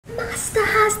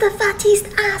the fattest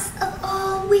ass of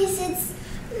all wizards.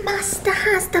 Master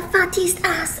has the fattest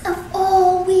ass of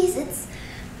all wizards.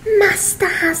 Master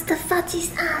has the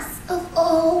fattest ass of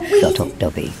all wizards. Shut up,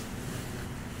 Dobby.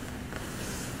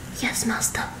 Yes,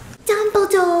 Master.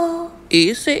 Dumbledore.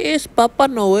 Ese es Papá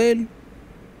Noel.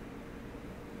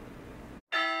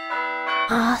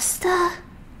 Master?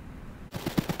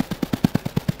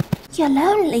 You're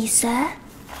lonely, sir?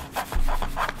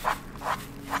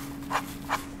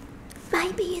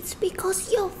 Maybe it's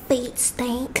because your feet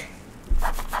stink.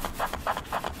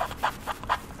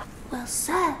 Well,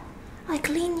 sir, I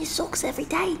clean your socks every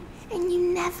day, and you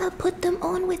never put them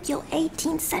on with your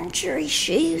 18th century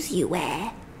shoes you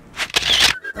wear.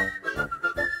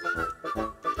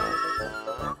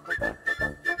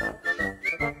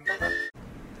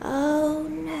 Oh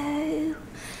no.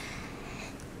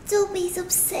 Dobby's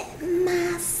upset,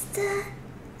 Master.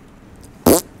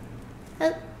 Oh.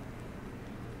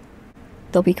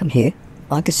 Dobby, come here.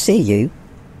 I can see you.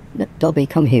 Dobby,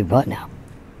 come here right now.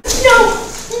 No!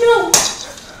 No!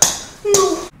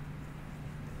 No!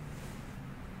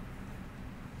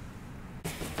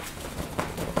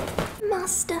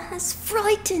 Master has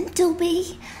frightened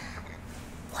Dobby.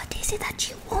 What is it that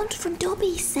you want from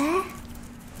Dobby, sir?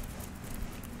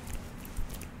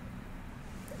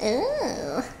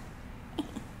 Oh.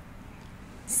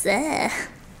 Sir.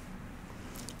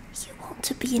 You want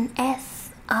to be an F-R-E-A-K?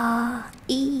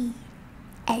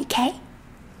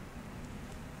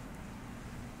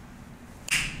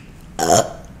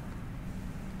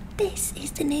 This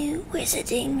is the new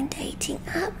wizarding dating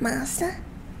app, Master.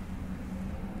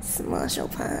 Smash or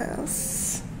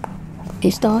pass.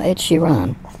 Is that Ed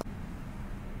Sheeran?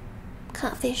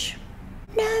 Catfish.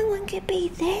 No one could be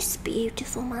this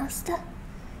beautiful, Master.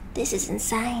 This is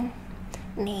insane.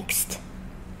 Next.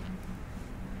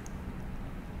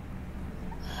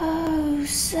 Oh,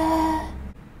 sir.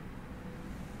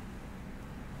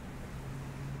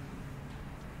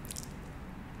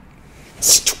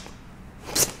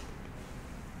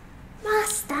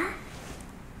 Master,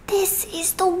 this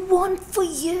is the one for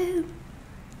you.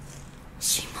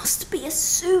 She must be a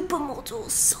supermodel or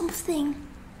something.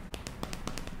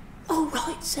 All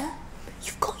right, sir.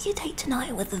 You've got your date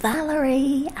tonight with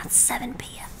Valerie at 7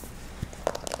 p.m.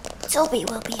 Dobby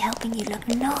will be helping you look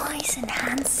nice and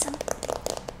handsome.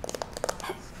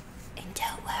 Oh, and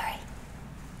don't worry.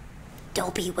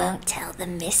 Dobby won't tell the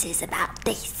missus about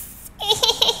this.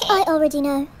 I already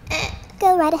know.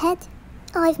 Go right ahead.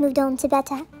 I've moved on to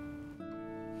better.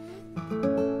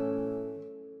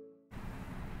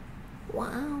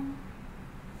 Wow.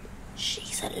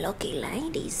 She's a lucky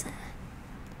lady, sir.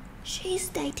 She's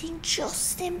dating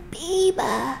Justin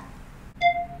Bieber.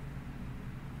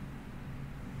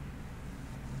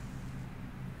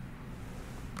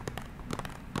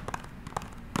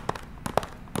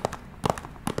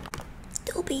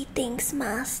 Dobby thinks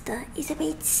Master is a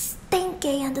bit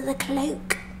stinky under the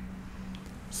cloak.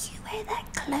 You wear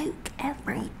that cloak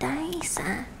every day,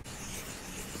 sir.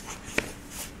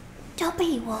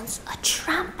 Dobby wants a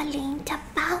trampoline to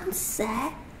bounce,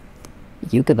 sir.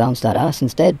 You could bounce that ass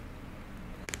instead.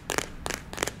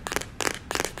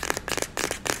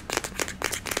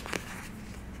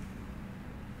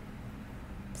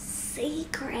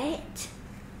 Secret.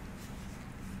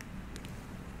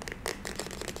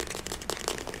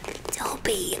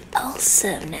 Dobby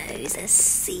also knows a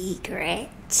secret.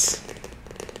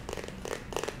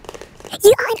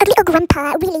 You are an ugly old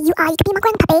grandpa, really you are. You could be my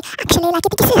grandpappy. Actually, like, you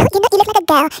think you look like a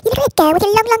girl. You look like a girl with a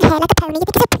long, long hair like a pony. You think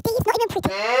it's so pretty, it's not even pretty.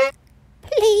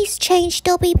 Please change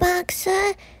Dobby back,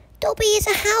 sir. Dobby is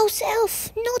a house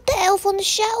elf, not the elf on the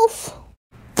shelf.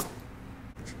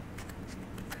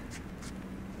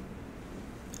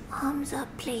 Arms up,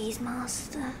 please,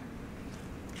 Master.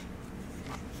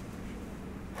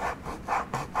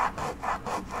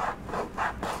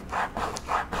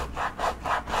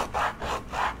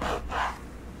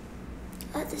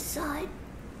 Other side.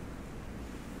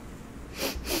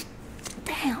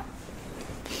 Down.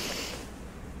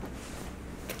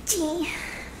 Gee.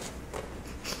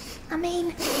 I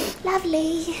mean,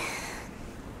 lovely.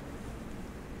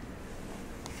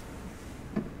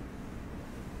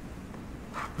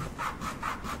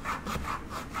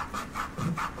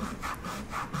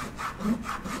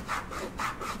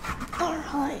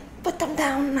 Alright, put them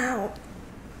down now.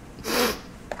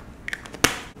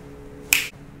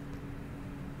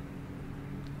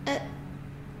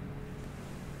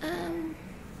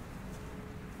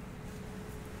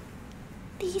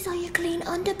 These are your clean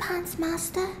underpants,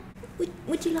 Master.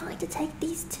 Would you like to take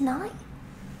these tonight?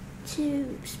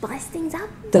 To spice things up?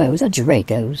 Those are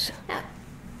Dracos.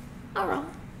 Alright.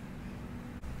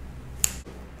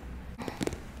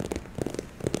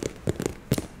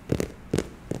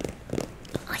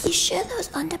 you sure those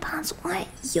underpants weren't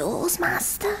yours,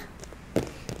 Master?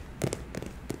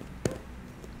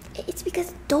 It's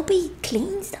because Dobby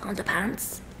cleans the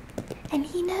underpants, and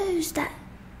he knows that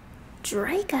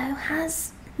Draco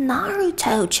has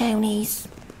Naruto chonies,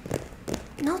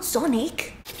 not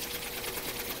Sonic.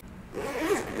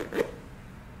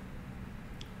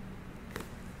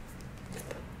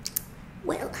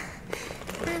 Well,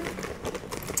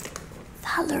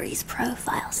 Valerie's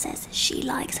profile says she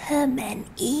likes her men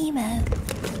emo.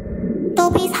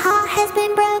 Dobby's heart has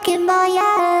been broken by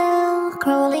you,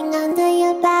 crawling under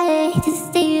your bed to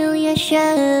steal your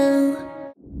show.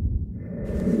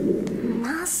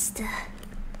 Master,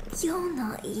 you're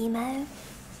not emo.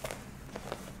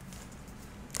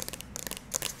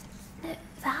 No,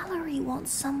 Valerie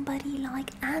wants somebody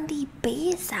like Andy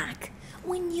Biersack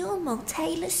when you're more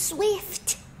Taylor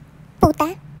Swift.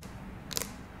 Puta.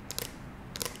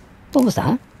 What was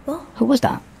that? What? Who was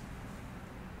that?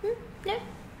 No.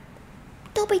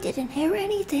 Dobby didn't hear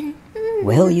anything.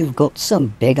 Well, you've got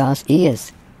some big-ass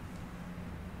ears.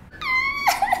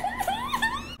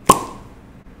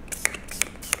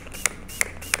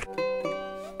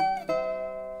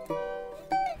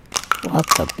 What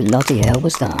the bloody hell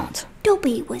was that?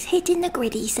 Dobby was hitting the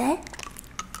griddy, sir.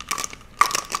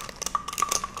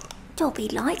 Dobby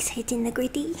likes hitting the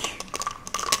griddy.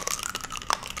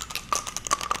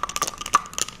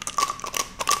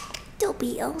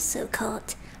 Dobby also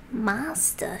caught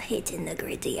Master hitting the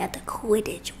griddy at the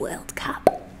Quidditch World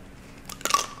Cup.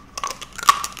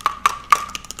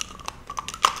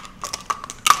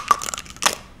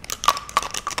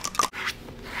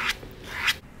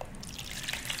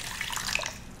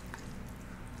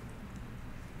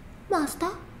 Master?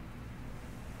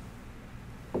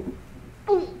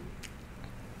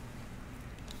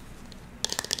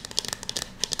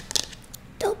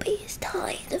 Dobby is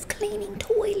tired of cleaning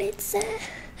toilets, sir.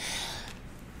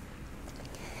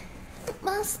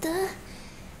 Master,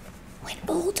 when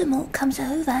Voldemort comes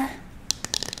over,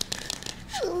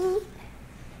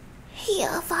 he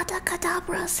Avada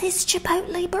Kedavras his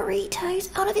Chipotle burritos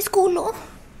out of his culo.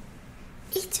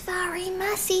 It's very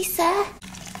messy, sir.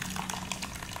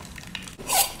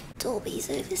 Dobby's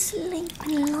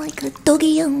oversleeping like a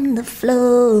doggy on the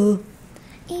floor.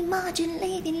 Imagine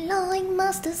living like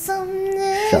Master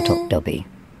someday. Shut up, Dobby.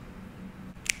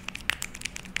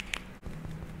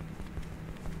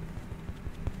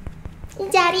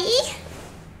 Daddy?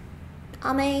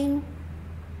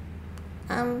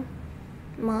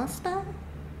 Master?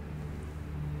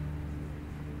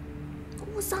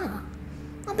 What was that?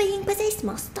 I'm being possessed,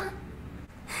 Master.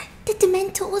 The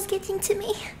Dementor was getting to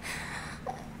me.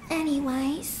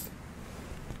 Anyways.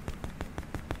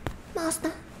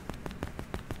 Master?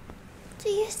 Do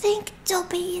you think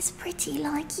Dobby is pretty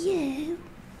like you?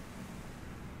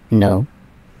 No.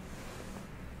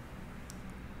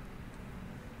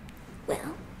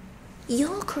 Well,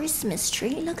 your Christmas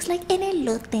tree looks like an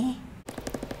elote.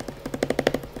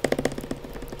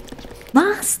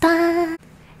 Master!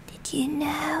 Did you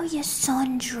know your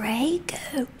son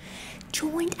Draco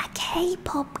joined a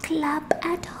K-pop club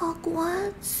at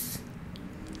Hogwarts?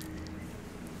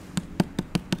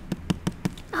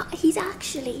 He's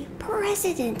actually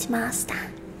president,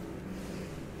 Master.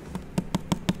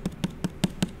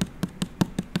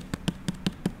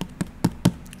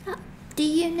 Do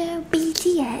you know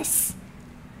BTS?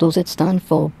 Does it stand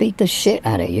for beat the shit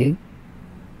out of you?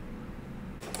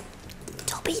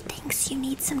 Dobby thinks you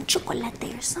need some chocolate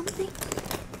or something.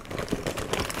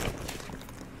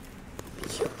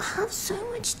 You have so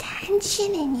much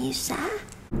tension in you, sir.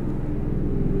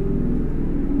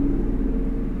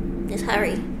 Miss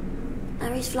Harry.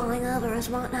 Harry's flying over us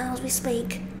right now as we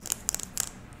speak.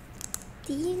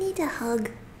 Do you need a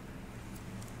hug?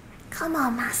 Come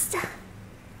on, Master.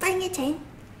 Bring it in.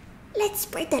 Let's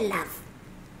spread the love.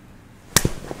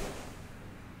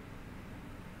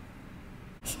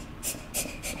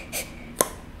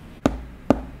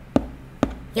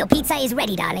 Your pizza is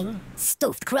ready, darling.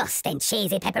 Stuffed crust and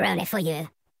cheesy pepperoni for you.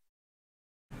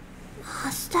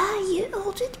 Master, you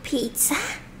ordered pizza?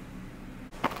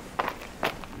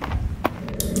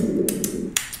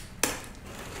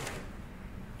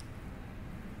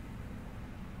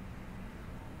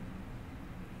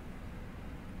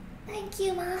 Thank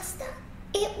you, Master.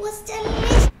 It was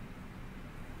delicious.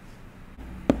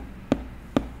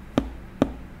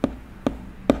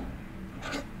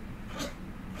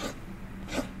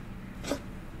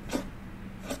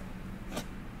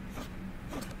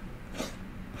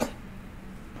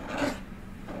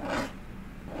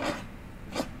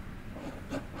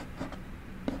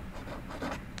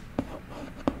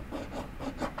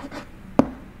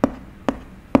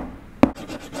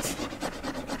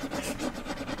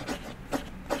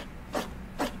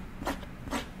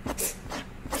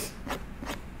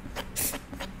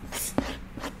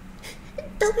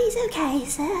 Dobby's okay,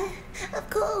 sir. Of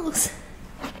course.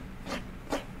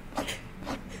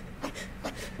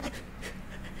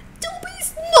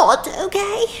 Dobby's not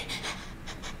okay.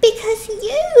 Because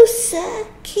you, sir,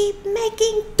 keep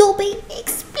making Dobby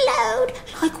explode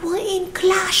like we're in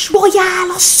Clash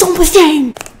Royale or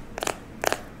something.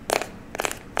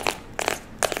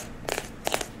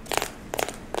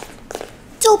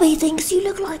 Dobby thinks you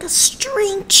look like a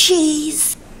string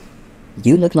cheese.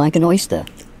 You look like an oyster.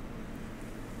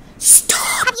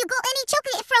 Stop! Have you got any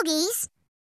chocolate froggies?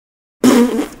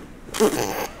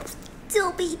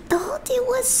 Dobby thought it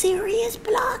was serious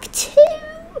block too.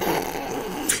 No,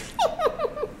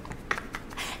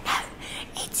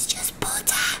 it's just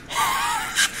butter.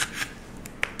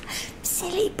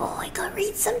 Silly boy, go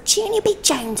read some Junior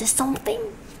Jones or something.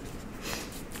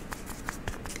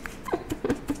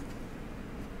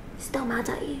 Still mad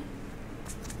at you?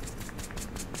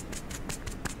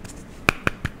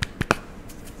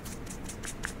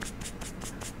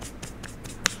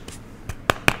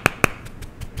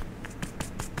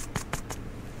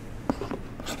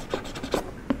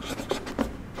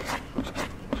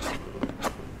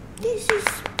 This is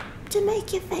to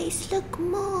make your face look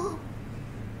more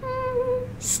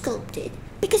sculpted.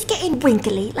 Because you're getting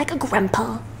wrinkly like a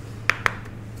grandpa.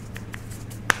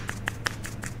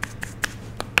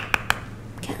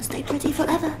 Can't stay pretty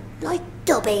forever, like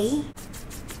Dobby.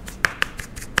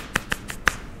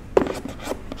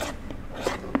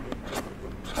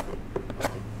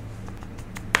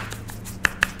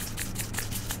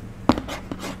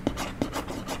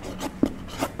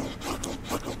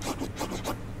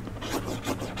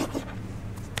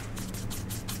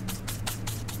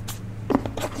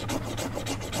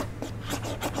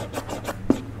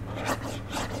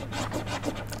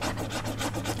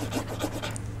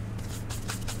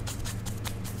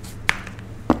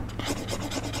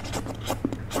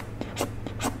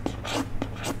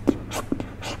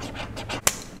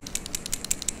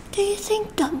 Do you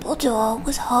think Dumbledore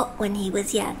was hot when he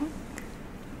was young?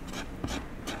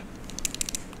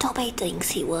 Dobby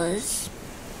thinks he was.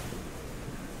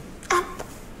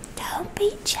 Don't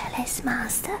be jealous,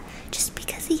 Master, just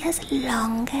because he has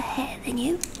longer hair than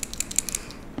you.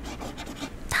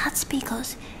 That's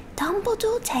because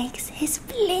Dumbledore takes his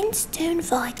Flintstone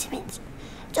vitamins.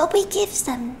 Dobby gives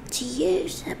them to you,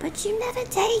 sir, but you never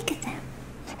take them.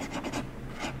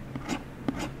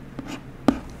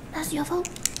 That's your fault.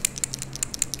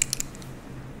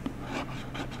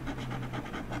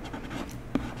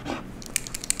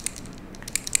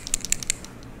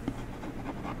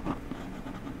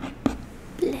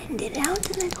 Blend it out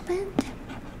a little bit.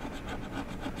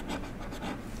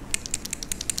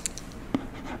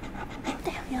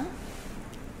 There we are.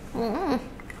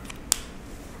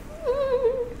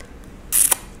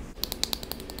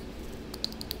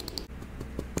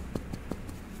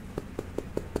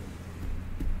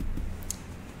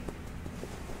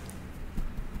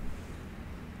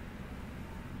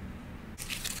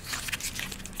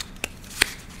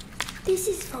 This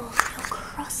is for your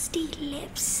crusty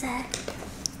lips, sir.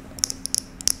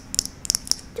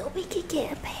 Dobby could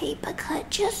get a paper cut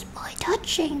just by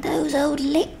touching those old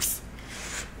lips.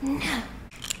 No.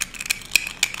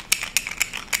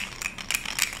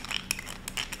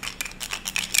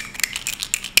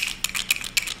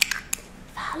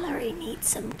 Valerie needs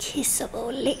some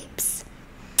kissable lips.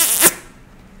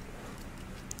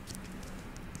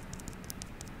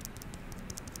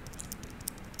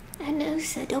 I know,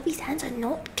 sir, Dobby's hands are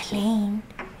not clean.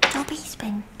 Dobby's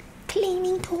been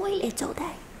cleaning toilets all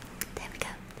day. There we go.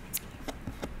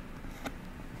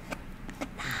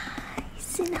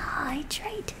 Nice and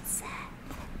hydrated, sir.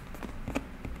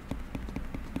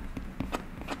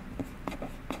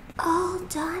 All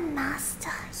done,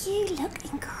 Master. You look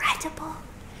incredible.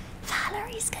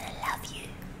 Valerie's gonna love you.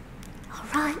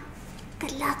 Alright,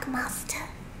 good luck, Master.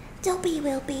 Dobby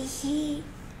will be here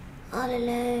all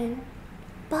alone.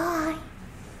 Bye.